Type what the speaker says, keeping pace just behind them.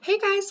Hey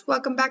guys,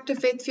 welcome back to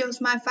Faith Fuels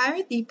My Fire,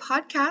 the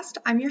podcast.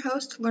 I'm your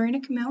host, Lorena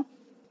Camille.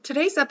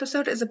 Today's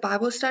episode is a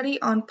Bible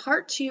study on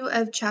part 2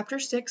 of chapter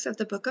 6 of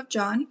the book of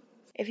John.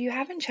 If you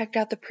haven't checked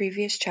out the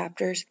previous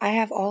chapters, I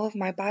have all of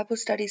my Bible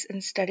studies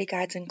and study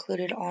guides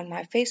included on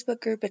my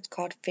Facebook group. It's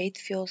called Faith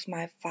Fuels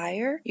My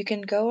Fire. You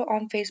can go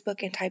on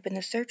Facebook and type in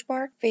the search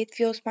bar, Faith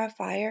Fuels My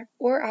Fire,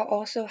 or I'll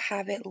also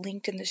have it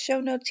linked in the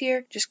show notes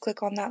here. Just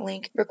click on that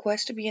link,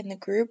 request to be in the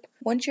group.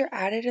 Once you're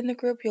added in the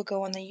group, you'll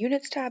go on the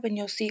Units tab and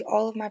you'll see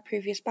all of my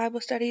previous Bible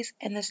studies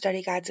and the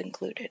study guides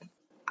included.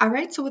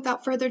 Alright, so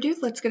without further ado,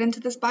 let's get into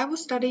this Bible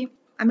study.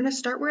 I'm going to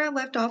start where I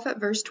left off at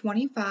verse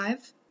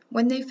 25.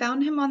 When they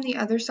found him on the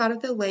other side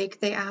of the lake,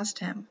 they asked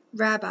him,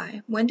 "Rabbi,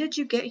 when did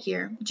you get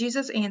here?"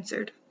 Jesus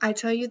answered, "I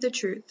tell you the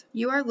truth.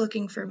 You are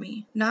looking for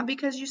me, not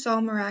because you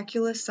saw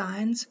miraculous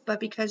signs, but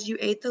because you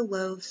ate the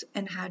loaves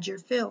and had your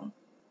fill.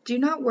 Do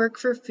not work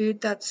for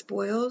food that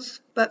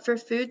spoils, but for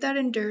food that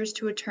endures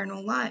to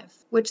eternal life,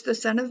 which the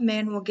Son of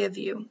Man will give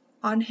you.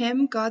 On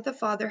him God the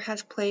Father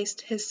has placed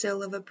his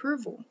seal of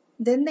approval."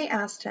 Then they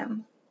asked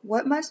him,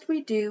 "What must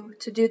we do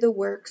to do the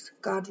works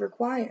God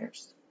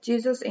requires?"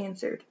 Jesus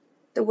answered,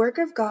 "The work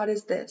of God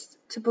is this,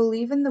 to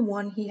believe in the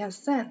one he has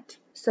sent."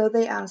 So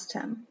they asked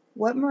him,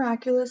 "What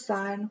miraculous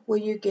sign will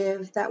you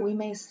give that we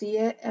may see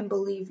it and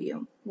believe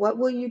you? What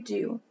will you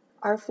do?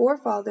 Our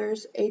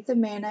forefathers ate the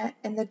manna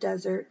in the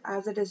desert,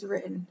 as it is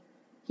written,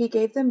 He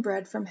gave them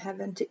bread from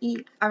heaven to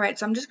eat." Alright,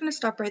 so I'm just going to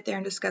stop right there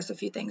and discuss a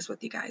few things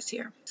with you guys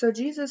here. So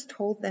Jesus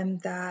told them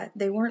that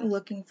they weren't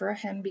looking for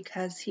him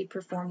because he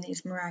performed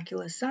these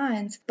miraculous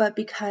signs, but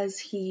because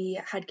he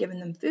had given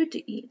them food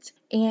to eat.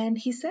 And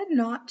he said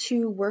not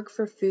to work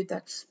for food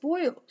that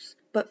spoils,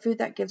 but food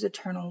that gives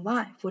eternal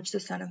life, which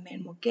the Son of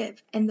Man will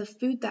give. And the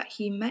food that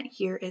he meant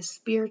here is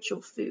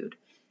spiritual food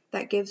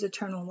that gives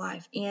eternal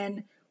life.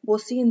 And we'll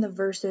see in the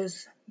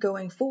verses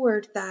going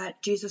forward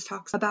that Jesus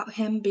talks about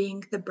him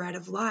being the bread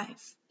of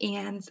life.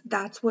 And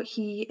that's what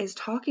he is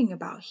talking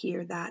about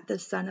here, that the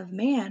Son of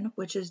Man,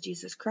 which is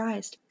Jesus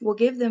Christ, will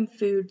give them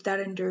food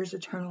that endures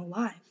eternal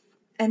life.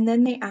 And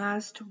then they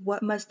asked,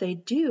 what must they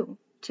do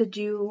to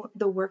do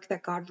the work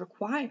that God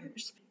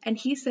requires? And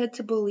he said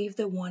to believe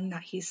the one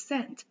that he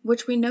sent,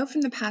 which we know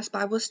from the past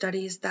Bible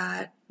studies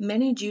that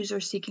many Jews are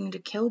seeking to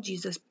kill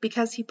Jesus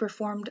because he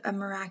performed a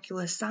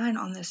miraculous sign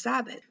on the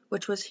Sabbath,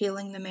 which was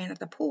healing the man at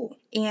the pool.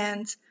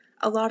 And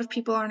a lot of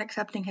people aren't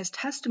accepting his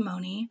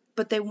testimony,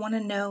 but they want to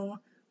know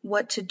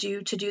what to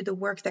do the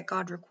work that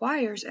God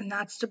requires, and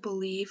that's to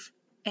believe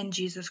in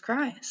Jesus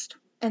Christ.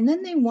 And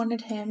then they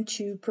wanted him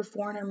to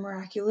perform a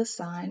miraculous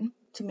sign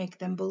to make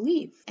them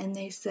believe. And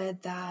they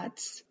said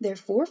that their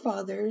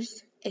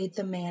forefathers ate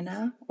the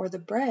manna or the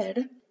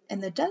bread in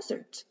the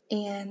desert.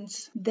 And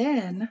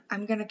then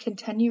I'm going to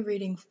continue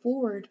reading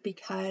forward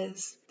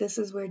because this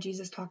is where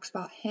Jesus talks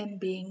about him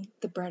being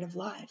the bread of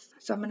life.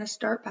 So I'm going to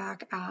start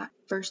back at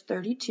verse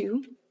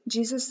 32.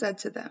 Jesus said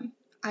to them,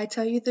 "I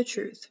tell you the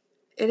truth.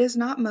 It is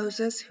not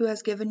Moses who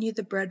has given you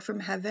the bread from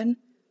heaven,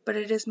 but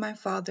it is my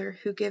Father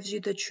who gives you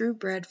the true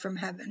bread from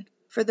heaven.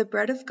 For the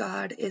bread of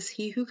God is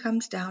he who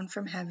comes down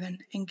from heaven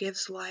and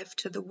gives life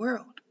to the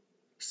world."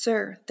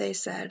 "Sir," they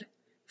said,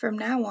 "from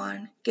now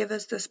on give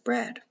us this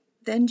bread."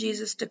 Then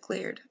Jesus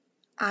declared,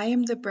 "I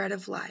am the bread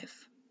of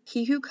life.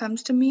 He who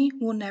comes to me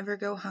will never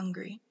go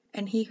hungry,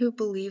 and he who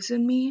believes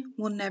in me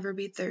will never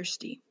be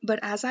thirsty. But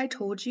as I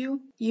told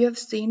you, you have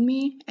seen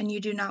me and you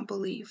do not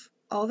believe.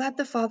 All that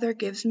the Father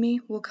gives me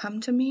will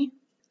come to me,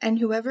 and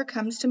whoever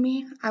comes to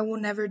me I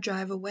will never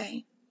drive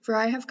away. For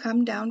I have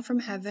come down from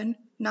heaven,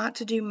 not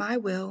to do my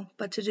will,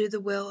 but to do the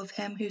will of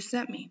him who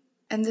sent me.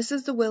 And this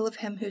is the will of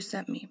him who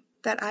sent me,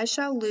 that I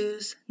shall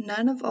lose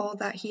none of all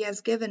that he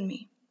has given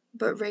me,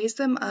 but raise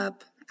them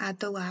up at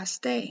the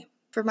last day.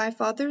 For my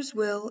Father's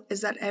will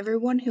is that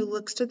everyone who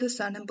looks to the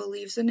Son and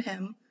believes in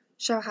him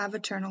shall have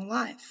eternal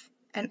life,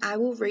 and I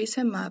will raise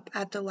him up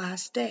at the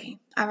last day."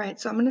 Alright,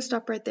 so I'm going to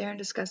stop right there and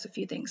discuss a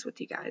few things with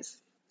you guys.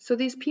 So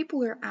these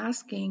people are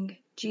asking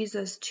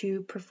Jesus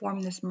to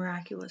perform this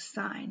miraculous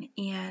sign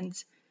and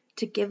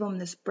to give them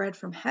this bread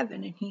from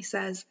heaven. And he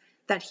says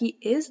that he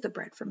is the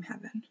bread from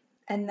heaven,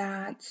 and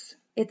that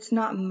it's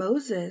not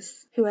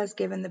Moses who has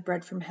given the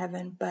bread from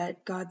heaven,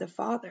 but God the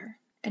Father.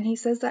 And he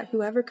says that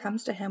whoever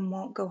comes to him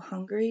won't go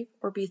hungry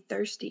or be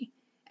thirsty.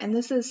 And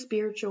this is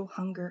spiritual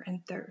hunger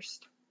and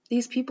thirst.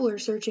 These people are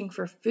searching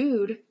for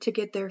food to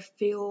get their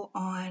fill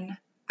on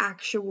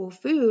actual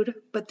food,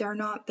 but they're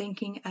not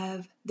thinking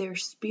of their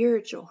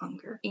spiritual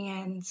hunger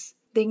and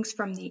things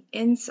from the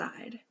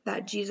inside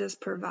that Jesus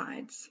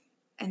provides,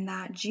 and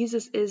that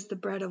Jesus is the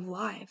bread of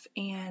life.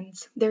 And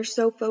they're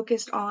so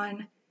focused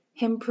on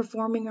him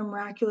performing a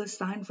miraculous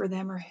sign for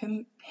them, or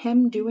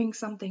him doing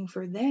something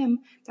for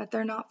them, that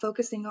they're not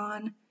focusing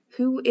on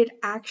who it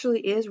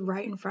actually is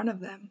right in front of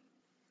them.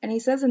 And he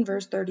says in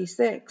verse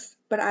 36,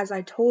 "But as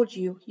I told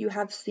you, you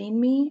have seen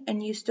me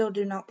and you still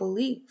do not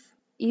believe."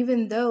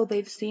 Even though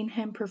they've seen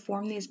him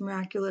perform these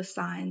miraculous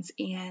signs,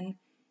 and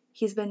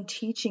he's been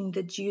teaching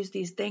the Jews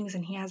these things,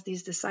 and he has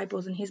these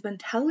disciples, and he's been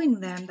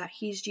telling them that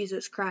he's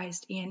Jesus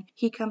Christ and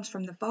he comes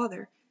from the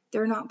Father,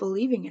 they're not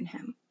believing in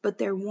him, but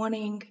they're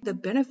wanting the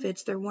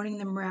benefits, they're wanting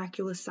the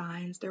miraculous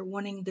signs, they're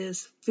wanting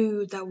this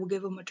food that will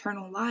give them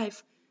eternal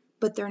life,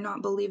 but they're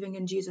not believing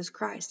in Jesus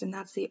Christ, and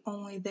that's the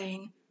only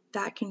thing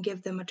that can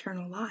give them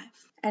eternal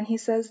life. And he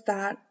says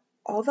that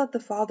all that the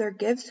Father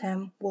gives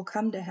him will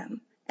come to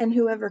him, and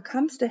whoever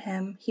comes to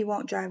him, he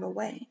won't drive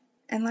away.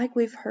 And like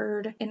we've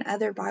heard in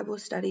other Bible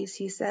studies,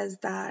 he says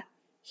that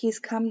he's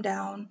come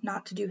down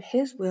not to do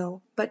his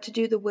will, but to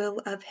do the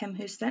will of him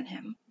who sent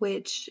him,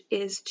 which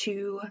is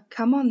to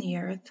come on the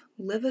earth,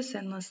 live a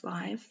sinless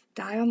life,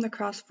 die on the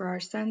cross for our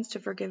sins to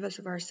forgive us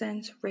of our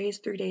sins, raise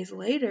 3 days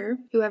later.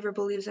 Whoever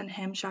believes in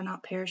him shall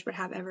not perish but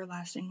have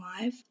everlasting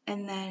life.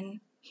 And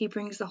then he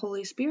brings the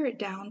Holy Spirit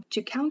down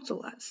to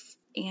counsel us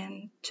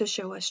and to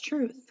show us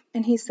truth.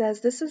 And he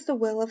says, "This is the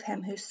will of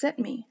him who sent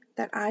me,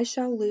 that I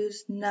shall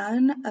lose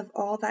none of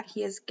all that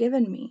he has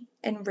given me,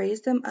 and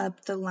raise them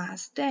up the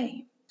last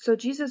day." So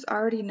Jesus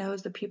already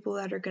knows the people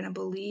that are going to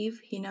believe.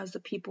 He knows the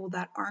people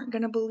that aren't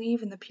going to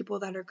believe and the people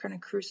that are going to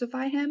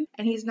crucify him.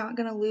 And he's not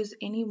going to lose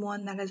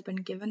anyone that has been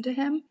given to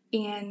him.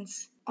 And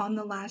on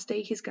the last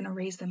day, he's going to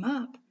raise them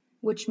up,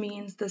 which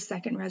means the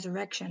second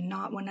resurrection,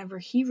 not whenever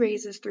he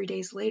raises 3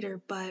 days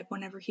later, but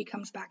whenever he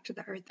comes back to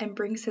the earth and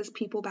brings his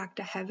people back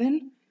to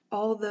heaven.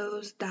 All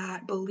those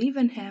that believe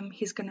in him,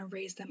 he's going to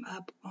raise them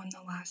up on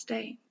the last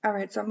day. All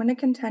right, so I'm going to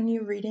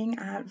continue reading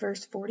at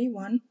verse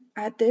 41.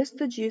 At this,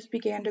 the Jews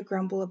began to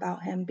grumble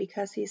about him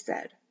because he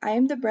said, "I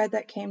am the bread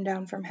that came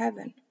down from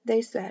heaven."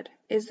 They said,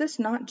 "Is this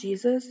not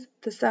Jesus,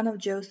 the son of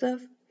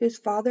Joseph, whose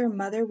father and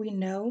mother we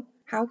know?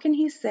 How can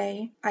he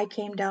say, 'I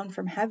came down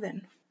from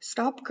heaven'?"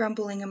 "Stop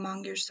grumbling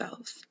among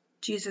yourselves,"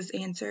 Jesus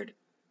answered.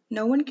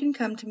 "No one can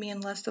come to me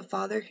unless the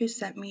Father who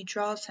sent me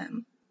draws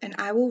him, and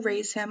I will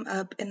raise him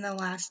up in the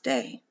last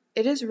day.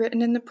 It is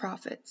written in the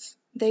prophets,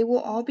 'They will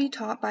all be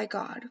taught by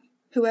God.'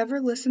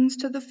 Whoever listens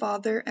to the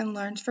Father and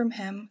learns from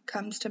him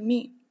comes to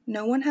me.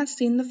 No one has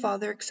seen the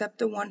Father except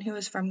the one who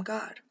is from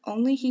God.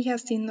 Only he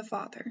has seen the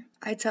Father.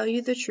 I tell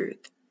you the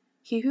truth.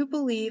 He who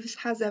believes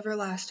has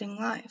everlasting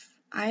life.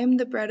 I am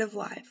the bread of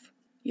life.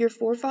 Your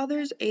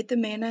forefathers ate the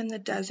manna in the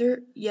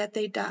desert, yet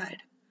they died.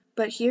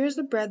 But here is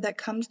the bread that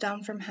comes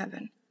down from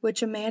heaven,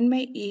 which a man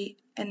may eat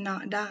and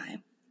not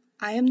die.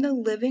 I am the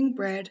living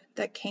bread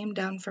that came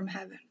down from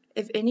heaven.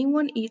 If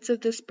anyone eats of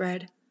this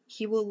bread,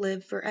 he will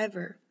live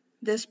forever.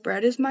 This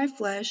bread is my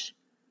flesh,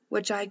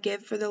 which I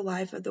give for the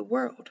life of the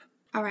world."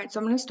 All right, so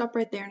I'm going to stop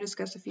right there and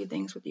discuss a few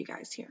things with you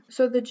guys here.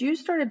 So the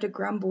Jews started to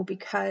grumble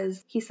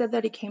because he said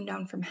that he came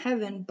down from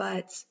heaven,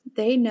 but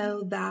they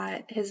know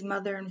that his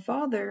mother and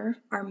father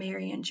are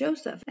Mary and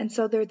Joseph. And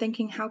so they're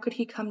thinking, how could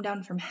he come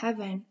down from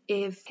heaven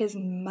if his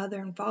mother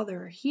and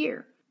father are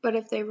here? But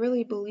if they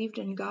really believed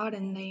in God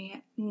and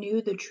they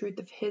knew the truth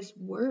of his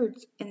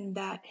words and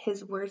that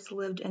his words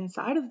lived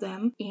inside of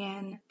them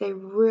and they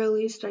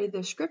really studied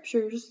the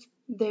scriptures,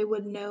 they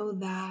would know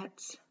that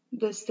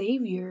the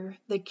Savior,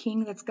 the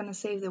King that's going to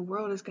save the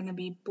world, is going to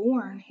be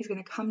born. He's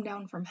going to come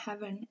down from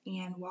heaven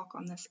and walk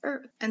on this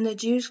earth. And the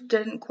Jews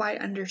didn't quite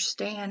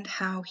understand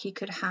how he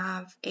could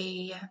have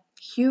a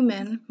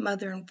human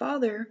mother and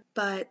father,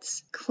 but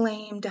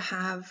claim to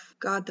have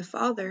God the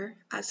Father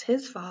as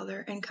his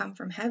father and come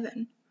from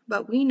heaven.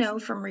 But we know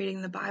from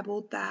reading the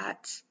Bible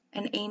that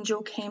an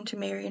angel came to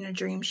Mary in a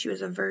dream. She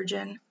was a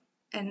virgin,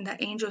 and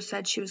the angel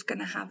said she was going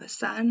to have a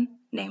son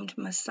named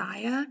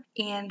Messiah.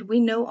 And we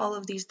know all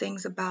of these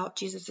things about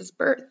Jesus'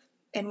 birth.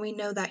 And we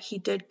know that he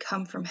did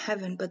come from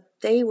heaven, but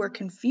they were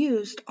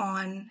confused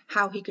on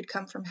how he could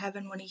come from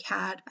heaven when he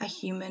had a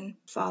human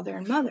father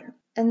and mother.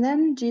 And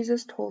then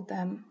Jesus told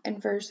them in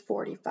verse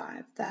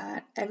 45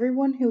 that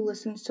everyone who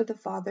listens to the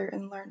Father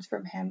and learns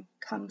from him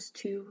comes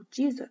to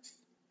Jesus.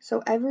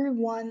 So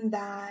everyone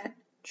that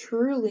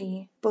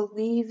truly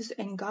believes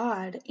in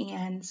God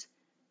and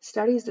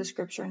studies the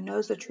scripture and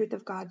knows the truth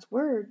of God's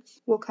words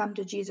will come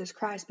to Jesus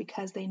Christ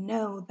because they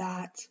know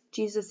that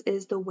Jesus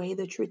is the way,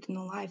 the truth, and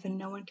the life, and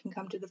no one can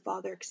come to the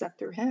Father except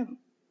through him.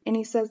 And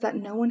he says that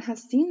no one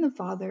has seen the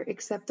Father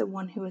except the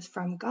one who is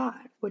from God,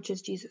 which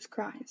is Jesus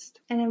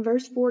Christ. And in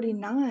verse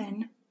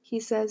 49,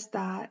 he says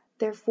that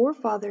their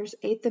forefathers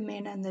ate the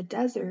manna in the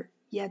desert,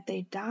 yet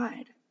they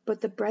died. But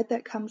the bread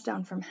that comes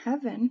down from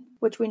heaven,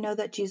 which we know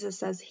that Jesus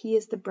says he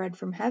is the bread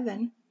from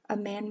heaven, a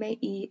man may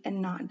eat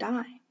and not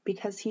die,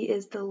 because he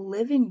is the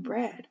living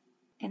bread,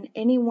 and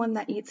anyone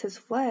that eats his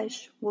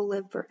flesh will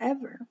live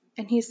forever.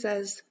 And he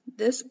says,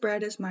 "This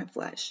bread is my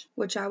flesh,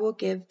 which I will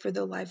give for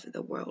the life of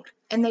the world."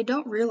 And they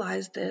don't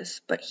realize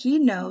this, but he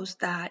knows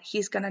that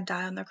he's going to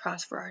die on the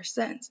cross for our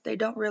sins. They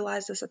don't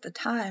realize this at the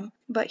time,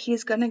 but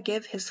he's going to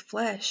give his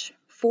flesh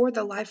for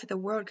the life of the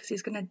world because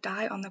he's going to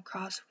die on the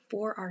cross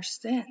for our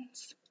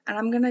sins. And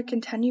I'm going to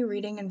continue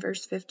reading in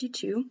verse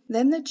 52.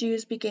 Then the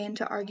Jews began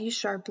to argue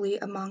sharply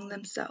among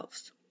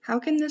themselves. "How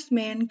can this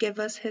man give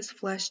us his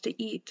flesh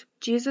to eat?"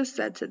 Jesus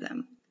said to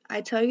them,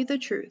 "I tell you the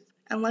truth.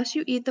 Unless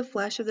you eat the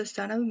flesh of the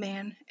Son of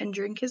Man and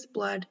drink his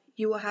blood,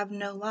 you will have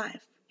no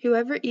life.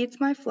 Whoever eats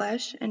my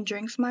flesh and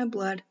drinks my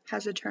blood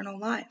has eternal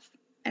life,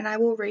 and I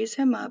will raise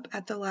him up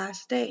at the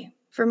last day.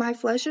 For my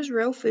flesh is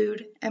real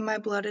food, and my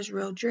blood is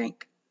real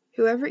drink.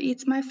 Whoever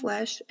eats my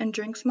flesh and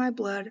drinks my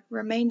blood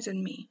remains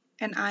in me,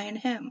 and I in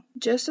him.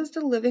 Just as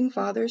the living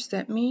Father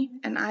sent me,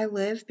 and I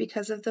live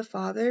because of the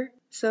Father,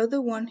 so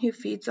the one who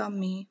feeds on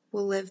me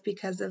will live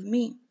because of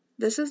me.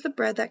 This is the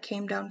bread that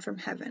came down from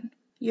heaven.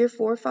 Your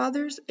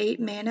forefathers ate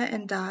manna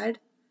and died,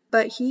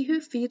 but he who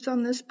feeds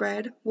on this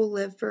bread will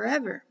live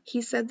forever.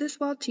 He said this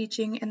while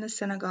teaching in the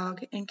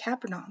synagogue in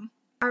Capernaum.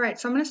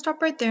 Alright, so I'm going to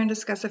stop right there and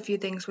discuss a few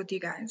things with you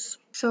guys.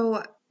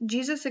 So,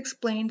 Jesus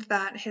explained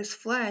that his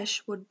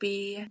flesh would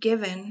be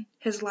given,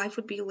 his life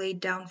would be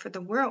laid down for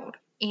the world.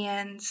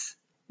 And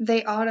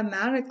they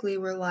automatically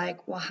were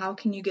like, well, how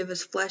can you give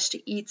his flesh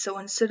to eat? So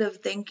instead of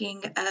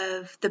thinking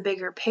of the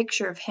bigger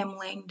picture of him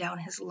laying down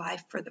his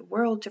life for the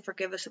world to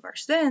forgive us of our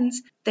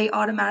sins, they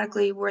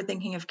automatically were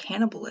thinking of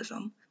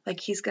cannibalism, like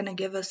he's going to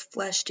give us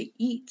flesh to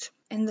eat.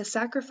 And the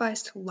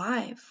sacrificed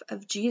life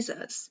of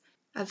Jesus,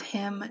 of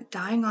him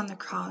dying on the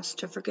cross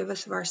to forgive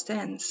us of our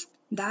sins,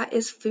 that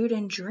is food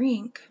and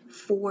drink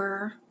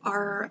for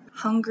our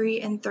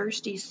hungry and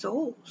thirsty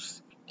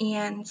souls.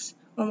 And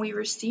when we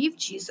receive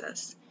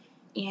Jesus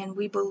and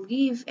we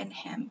believe in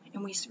him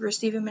and we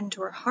receive him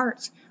into our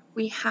hearts,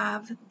 we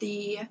have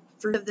the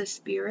fruit of the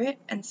Spirit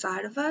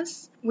inside of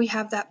us. We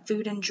have that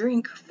food and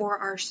drink for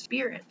our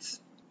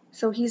spirits.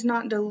 So he's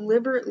not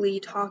deliberately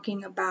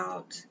talking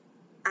about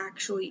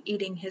actually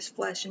eating his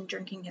flesh and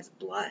drinking his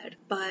blood,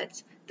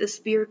 but the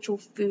spiritual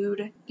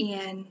food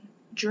and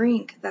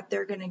drink that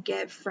they're going to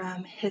get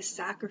from his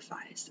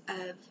sacrifice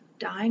of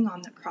dying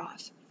on the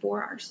cross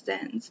for our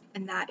sins,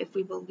 and that if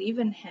we believe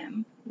in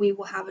him, we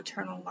will have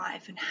eternal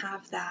life and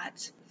have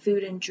that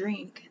food and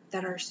drink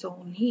that our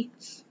soul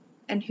needs.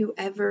 And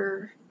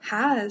whoever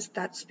has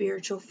that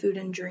spiritual food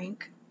and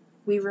drink,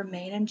 we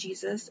remain in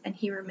Jesus and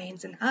he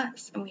remains in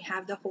us, and we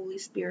have the Holy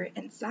Spirit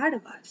inside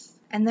of us.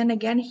 And then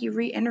again, he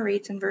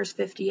reiterates in verse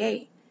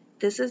 58,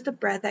 this is the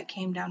bread that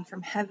came down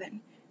from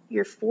heaven.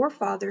 Your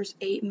forefathers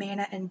ate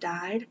manna and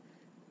died,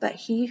 but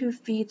he who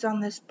feeds on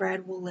this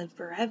bread will live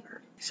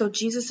forever. So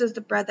Jesus is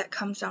the bread that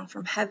comes down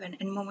from heaven,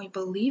 and when we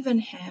believe in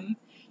him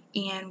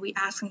and we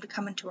ask him to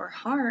come into our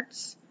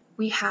hearts,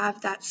 we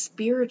have that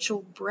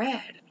spiritual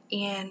bread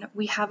and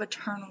we have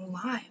eternal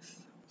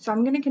life. So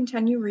I'm going to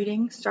continue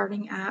reading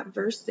starting at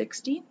verse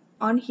 60.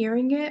 On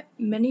hearing it,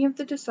 many of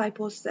the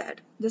disciples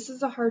said, this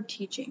is a hard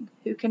teaching.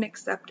 Who can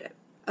accept it?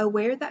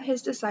 Aware that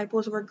his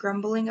disciples were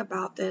grumbling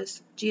about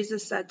this,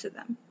 Jesus said to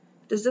them,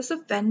 does this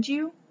offend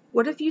you?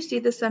 What if you see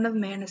the Son of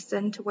Man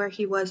ascend to where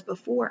he was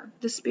before?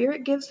 The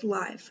Spirit gives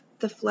life,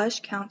 the flesh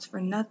counts for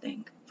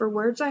nothing. For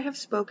words I have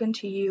spoken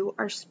to you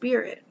are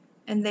spirit,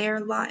 and they are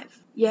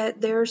life.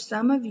 Yet there are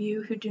some of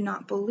you who do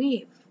not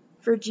believe.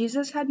 For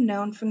Jesus had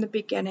known from the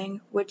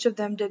beginning which of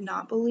them did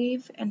not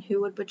believe and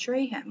who would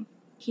betray him.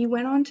 He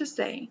went on to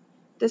say,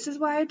 this is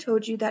why I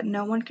told you that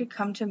no one could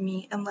come to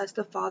me unless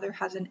the Father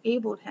has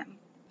enabled him.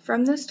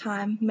 From this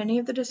time, many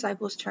of the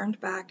disciples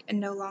turned back and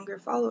no longer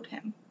followed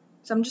him.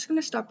 So I'm just going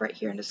to stop right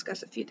here and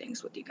discuss a few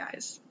things with you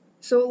guys.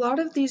 So a lot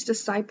of these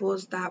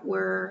disciples that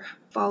were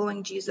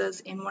following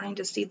Jesus and wanting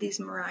to see these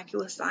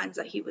miraculous signs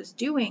that he was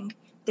doing,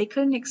 they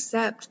couldn't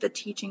accept the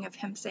teaching of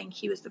him saying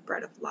he was the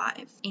bread of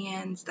life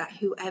and that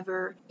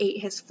whoever ate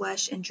his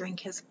flesh and drank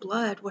his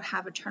blood would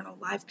have eternal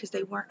life, because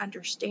they weren't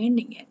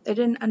understanding it. They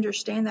didn't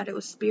understand that it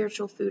was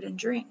spiritual food and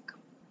drink.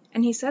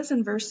 And he says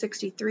in verse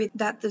 63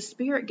 that the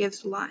Spirit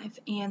gives life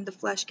and the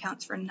flesh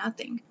counts for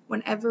nothing.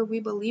 Whenever we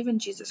believe in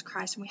Jesus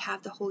Christ and we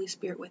have the Holy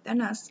Spirit within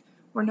us,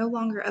 we're no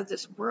longer of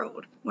this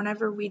world.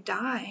 Whenever we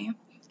die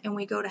and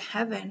we go to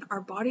heaven,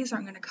 our bodies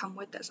aren't going to come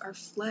with us. Our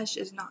flesh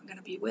is not going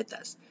to be with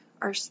us.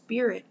 Our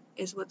spirit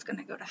is what's going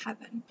to go to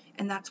heaven,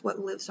 and that's what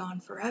lives on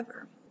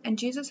forever. And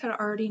Jesus had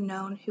already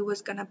known who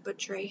was going to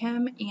betray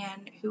him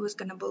and who was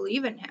going to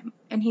believe in him.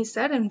 And he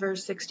said in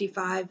verse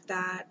 65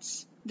 that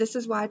this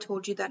is why I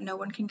told you that no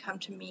one can come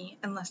to me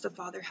unless the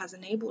Father has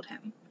enabled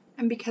him.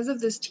 And because of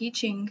this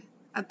teaching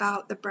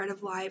about the bread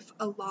of life,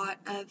 a lot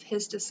of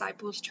his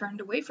disciples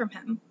turned away from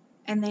him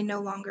and they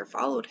no longer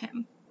followed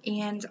him.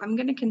 And I'm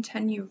going to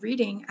continue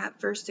reading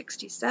at verse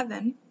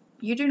 67.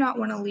 You do not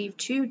want to leave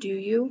too, do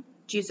you?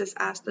 Jesus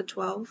asked the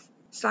 12.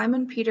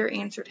 Simon Peter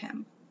answered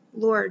him,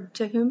 Lord,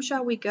 to whom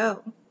shall we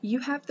go? You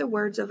have the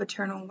words of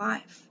eternal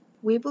life.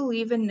 We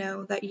believe and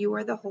know that you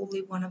are the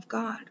Holy One of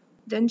God.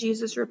 Then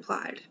Jesus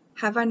replied,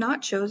 Have I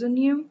not chosen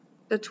you,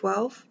 the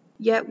 12?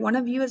 Yet one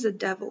of you is a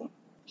devil.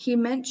 He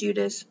meant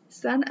Judas,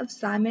 son of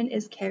Simon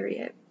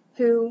Iscariot,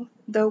 who,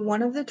 though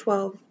one of the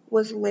 12,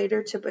 was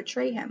later to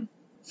betray him.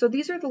 So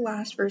these are the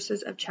last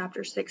verses of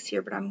chapter 6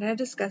 here, but I'm going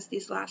to discuss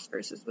these last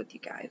verses with you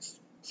guys.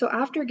 So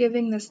after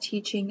giving this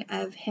teaching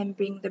of him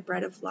being the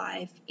bread of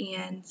life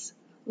and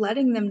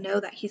letting them know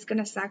that he's going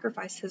to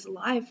sacrifice his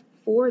life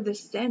for the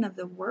sin of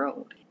the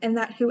world, and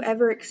that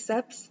whoever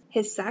accepts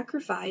his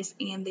sacrifice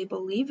and they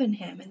believe in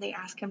him and they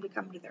ask him to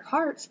come to their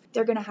hearts,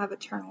 they're going to have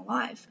eternal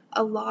life.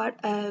 A lot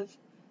of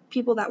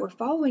people that were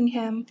following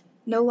him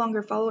no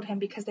longer followed him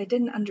because they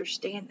didn't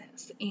understand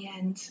this,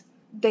 and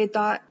they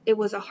thought it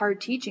was a hard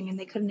teaching and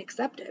they couldn't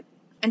accept it.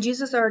 And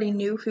Jesus already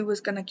knew who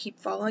was going to keep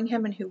following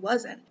him and who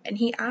wasn't. And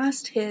he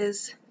asked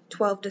his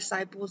 12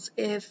 disciples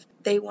if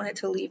they wanted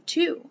to leave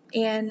too.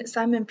 And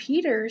Simon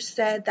Peter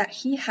said that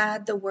he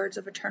had the words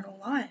of eternal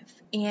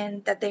life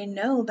and that they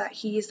know that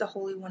he is the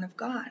Holy One of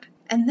God.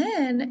 And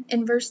then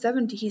in verse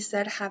 70, he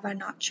said, "Have I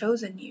not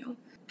chosen you?"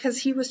 Because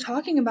he was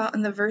talking about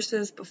in the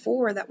verses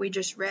before that we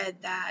just read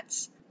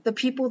that the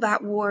people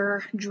that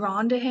were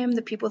drawn to him,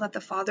 the people that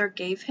the Father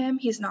gave him,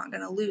 he's not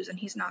going to lose and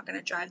he's not going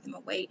to drive them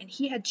away. And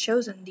he had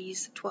chosen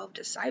these 12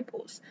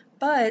 disciples.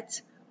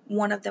 But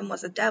one of them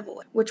was a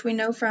devil, which we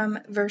know from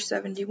verse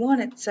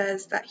 71, it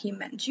says that he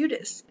meant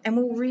Judas. And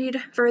we'll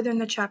read further in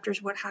the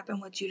chapters what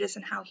happened with Judas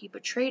and how he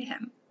betrayed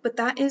him. But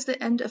that is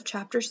the end of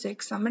chapter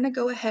 6. So I'm going to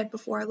go ahead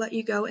before I let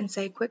you go and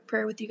say a quick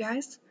prayer with you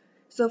guys.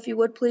 So if you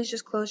would please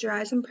just close your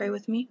eyes and pray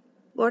with me.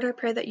 Lord, I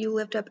pray that you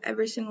lift up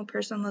every single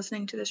person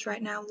listening to this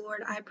right now.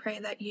 Lord, I pray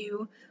that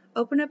you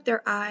open up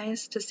their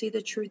eyes to see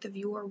the truth of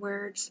your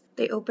words.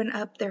 They open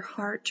up their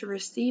heart to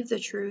receive the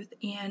truth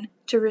and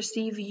to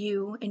receive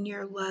you in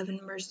your love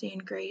and mercy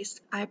and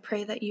grace. I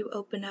pray that you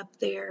open up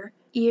their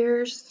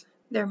ears,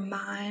 their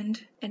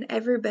mind, and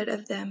every bit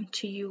of them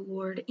to you,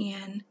 Lord,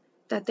 and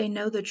that they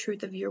know the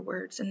truth of your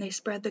words and they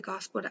spread the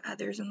gospel to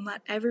others and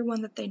let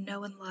everyone that they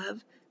know and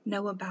love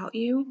know about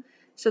you,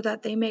 so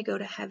that they may go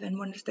to heaven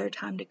when it's their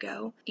time to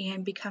go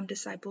and become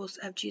disciples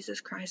of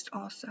Jesus Christ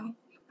also.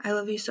 I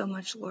love you so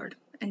much, Lord.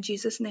 In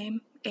Jesus'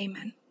 name,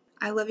 amen.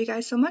 I love you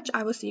guys so much.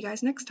 I will see you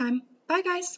guys next time. Bye, guys.